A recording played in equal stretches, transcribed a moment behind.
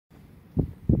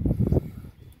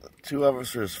2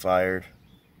 officers fired,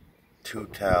 2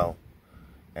 Tal,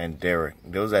 and Derek.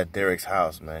 They was at Derek's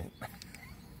house, man.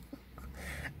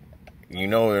 You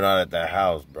know they're not at that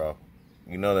house, bro.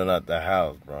 You know they're not at that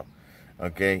house, bro.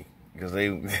 Okay? Because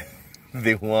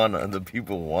they wanna, the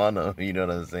people wanna, you know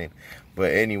what I'm saying?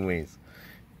 But anyways,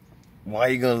 why are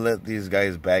you gonna let these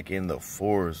guys back in the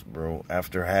force, bro,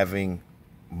 after having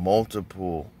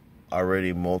multiple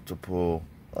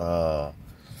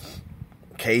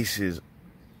cases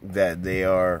that they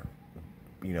are,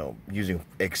 you know, using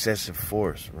excessive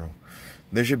force, bro?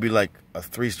 There should be like a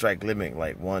 3-strike limit,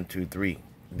 like 1, 2, 3.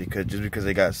 Because just because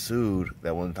they got sued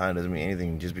that one time doesn't mean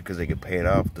anything. Just because they get paid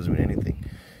off doesn't mean anything.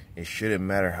 It shouldn't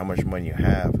matter how much money you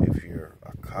have if you're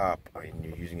a cop and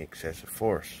you're using excessive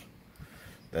force.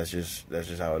 That's just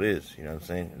how it is. You know what I'm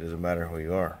saying? It doesn't matter who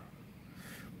you are.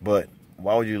 But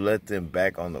why would you let them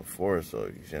back on the force, though?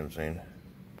 You see what I'm saying?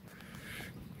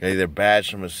 They either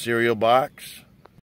badge from a cereal box